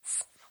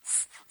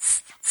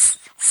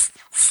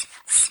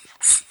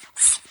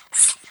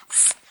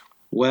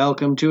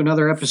Welcome to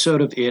another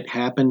episode of It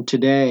Happened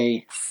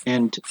Today.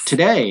 And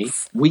today,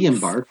 we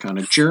embark on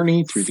a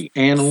journey through the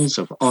annals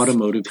of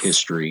automotive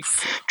history,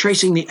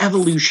 tracing the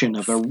evolution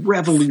of a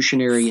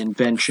revolutionary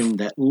invention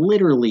that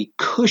literally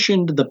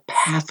cushioned the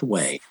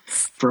pathway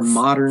for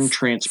modern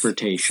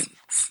transportation,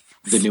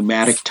 the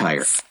pneumatic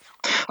tire.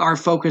 Our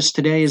focus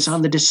today is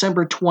on the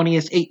December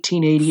 20th,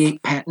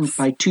 1888 patent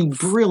by two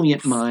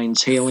brilliant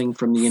minds hailing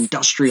from the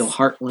industrial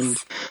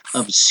heartland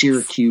of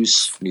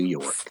Syracuse, New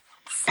York.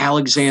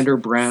 Alexander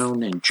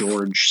Brown and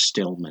George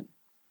Stillman.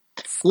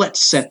 Let's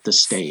set the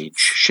stage,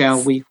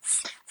 shall we?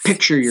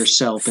 Picture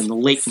yourself in the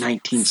late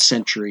 19th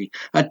century,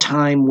 a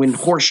time when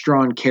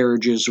horse-drawn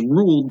carriages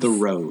ruled the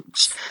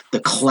roads. The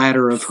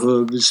clatter of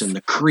hooves and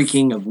the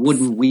creaking of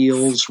wooden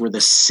wheels were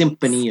the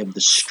symphony of the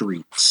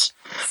streets.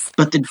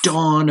 But the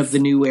dawn of the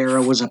new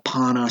era was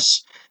upon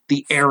us,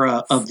 the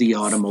era of the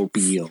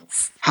automobile.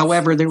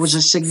 However, there was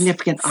a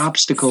significant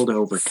obstacle to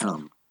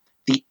overcome.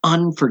 The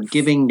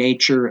unforgiving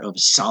nature of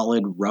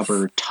solid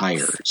rubber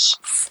tires.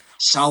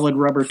 Solid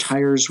rubber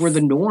tires were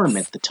the norm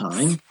at the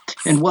time,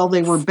 and while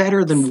they were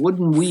better than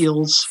wooden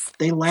wheels,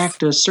 they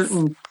lacked a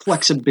certain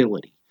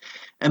flexibility.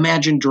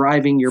 Imagine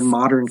driving your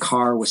modern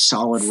car with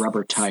solid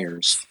rubber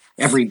tires.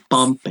 Every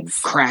bump and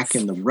crack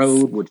in the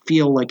road would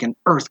feel like an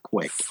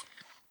earthquake.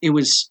 It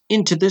was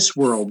into this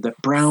world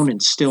that Brown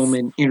and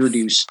Stillman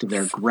introduced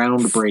their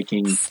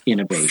groundbreaking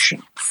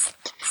innovation.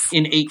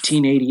 In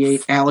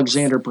 1888,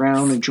 Alexander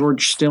Brown and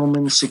George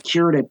Stillman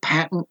secured a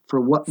patent for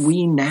what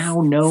we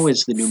now know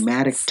as the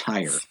pneumatic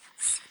tire.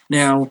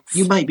 Now,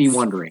 you might be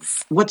wondering,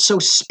 what's so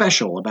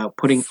special about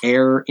putting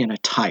air in a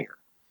tire?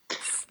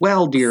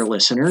 Well, dear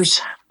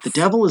listeners, the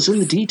devil is in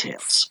the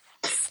details.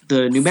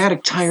 The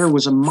pneumatic tire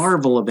was a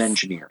marvel of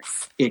engineering.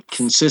 It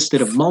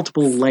consisted of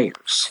multiple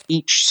layers,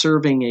 each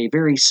serving a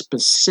very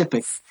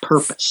specific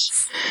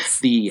purpose.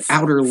 The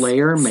outer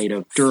layer, made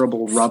of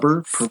durable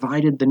rubber,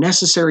 provided the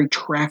necessary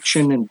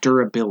traction and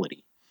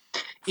durability.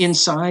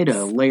 Inside,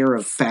 a layer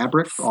of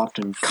fabric,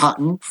 often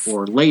cotton,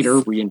 or later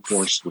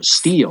reinforced with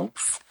steel,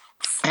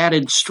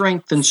 added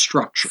strength and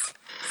structure.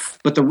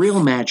 But the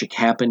real magic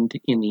happened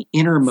in the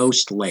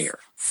innermost layer,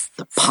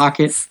 the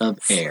pocket of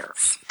air.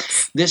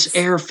 This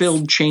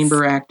air-filled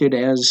chamber acted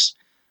as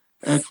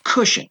a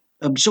cushion,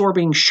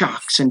 absorbing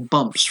shocks and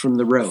bumps from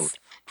the road.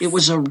 It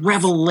was a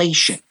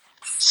revelation.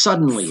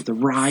 Suddenly, the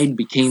ride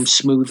became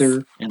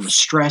smoother, and the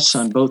stress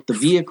on both the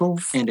vehicle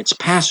and its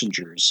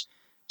passengers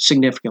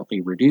significantly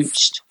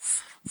reduced.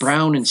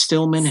 Brown and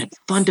Stillman had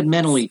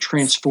fundamentally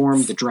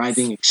transformed the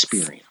driving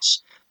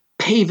experience,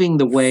 paving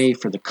the way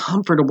for the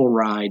comfortable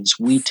rides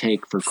we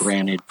take for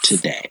granted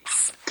today.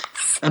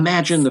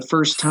 Imagine the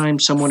first time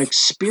someone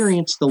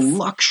experienced the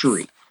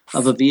luxury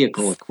of a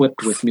vehicle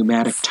equipped with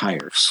pneumatic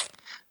tires.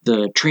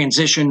 The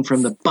transition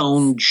from the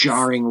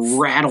bone-jarring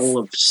rattle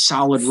of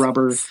solid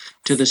rubber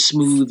to the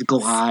smooth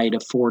glide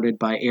afforded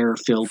by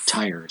air-filled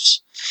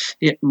tires.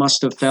 It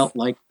must have felt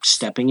like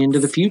stepping into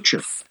the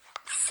future.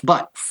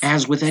 But,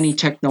 as with any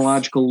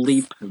technological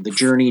leap, the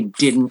journey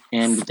didn't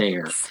end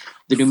there.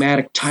 The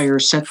pneumatic tire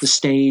set the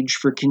stage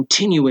for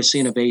continuous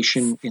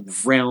innovation in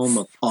the realm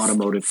of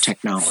automotive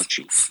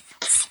technology.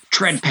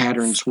 Tread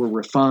patterns were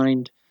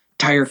refined,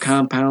 tire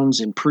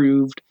compounds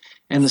improved,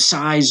 and the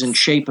size and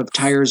shape of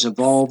tires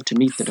evolved to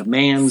meet the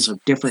demands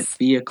of different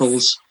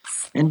vehicles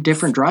and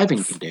different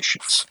driving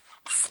conditions.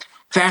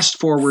 Fast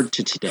forward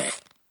to today,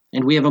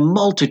 and we have a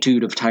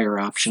multitude of tire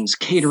options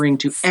catering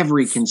to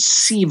every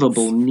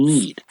conceivable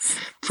need,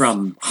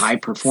 from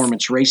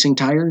high-performance racing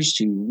tires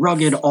to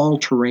rugged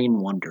all-terrain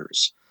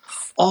wonders.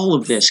 All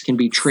of this can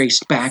be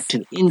traced back to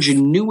the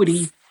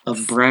ingenuity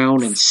of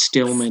Brown and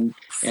Stillman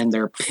and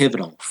their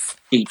pivotal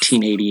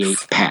 1888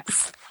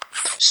 patent.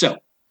 So,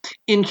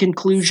 in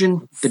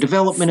conclusion, the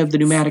development of the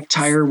pneumatic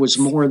tire was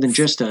more than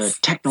just a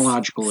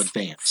technological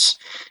advance.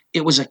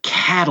 It was a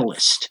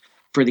catalyst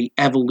for the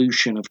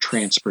evolution of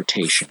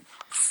transportation,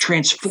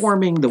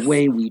 transforming the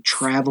way we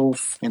travel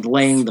and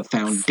laying the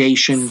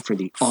foundation for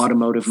the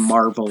automotive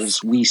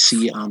marvels we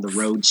see on the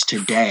roads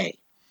today.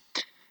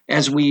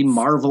 As we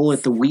marvel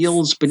at the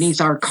wheels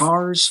beneath our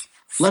cars,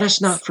 let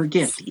us not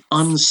forget the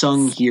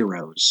unsung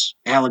heroes,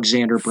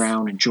 Alexander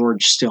Brown and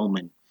George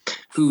Stillman,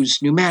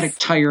 whose pneumatic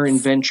tire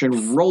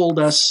invention rolled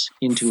us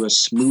into a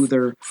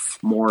smoother,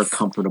 more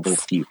comfortable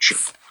future.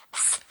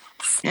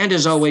 And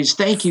as always,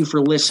 thank you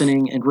for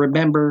listening, and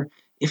remember,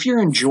 if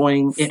you're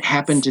enjoying It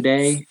Happened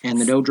Today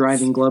and the No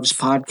Driving Gloves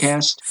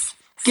podcast,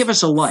 give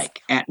us a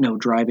like at No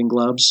Driving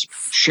Gloves,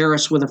 share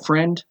us with a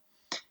friend,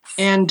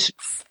 and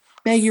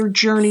may your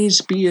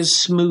journeys be as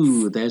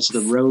smooth as the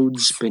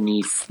roads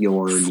beneath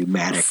your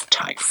pneumatic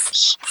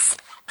tires.